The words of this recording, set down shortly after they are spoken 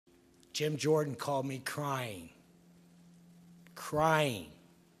Jim Jordan called me crying,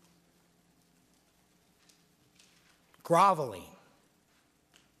 groveling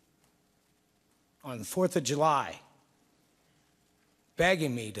on the 4th of July,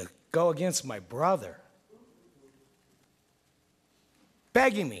 begging me to go against my brother.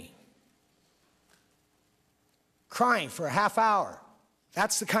 Begging me. Crying for a half hour.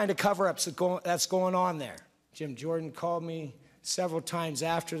 That's the kind of cover-ups that's going on there. Jim Jordan called me several times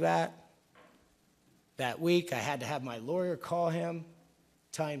after that. That week, I had to have my lawyer call him,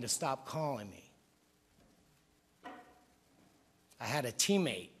 tell him to stop calling me. I had a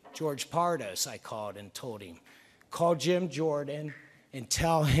teammate, George Pardos, I called and told him, call Jim Jordan and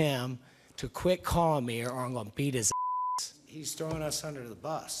tell him to quit calling me or I'm going to beat his ass. He's throwing us under the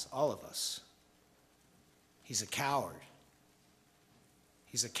bus, all of us. He's a coward.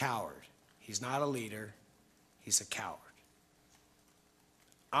 He's a coward. He's not a leader. He's a coward.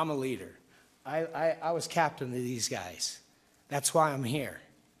 I'm a leader. I was captain of these guys. That's why I'm here.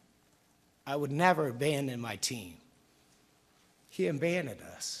 I would never abandon my team. He abandoned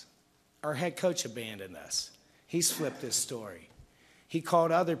us. Our head coach abandoned us. He's flipped his story. He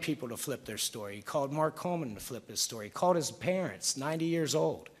called other people to flip their story. He called Mark Coleman to flip his story. He called his parents, 90 years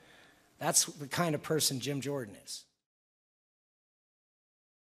old. That's the kind of person Jim Jordan is.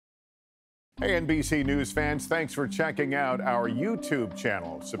 Hey, NBC News fans, thanks for checking out our YouTube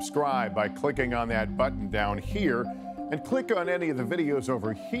channel. Subscribe by clicking on that button down here and click on any of the videos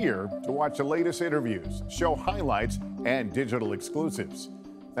over here to watch the latest interviews, show highlights, and digital exclusives.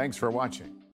 Thanks for watching.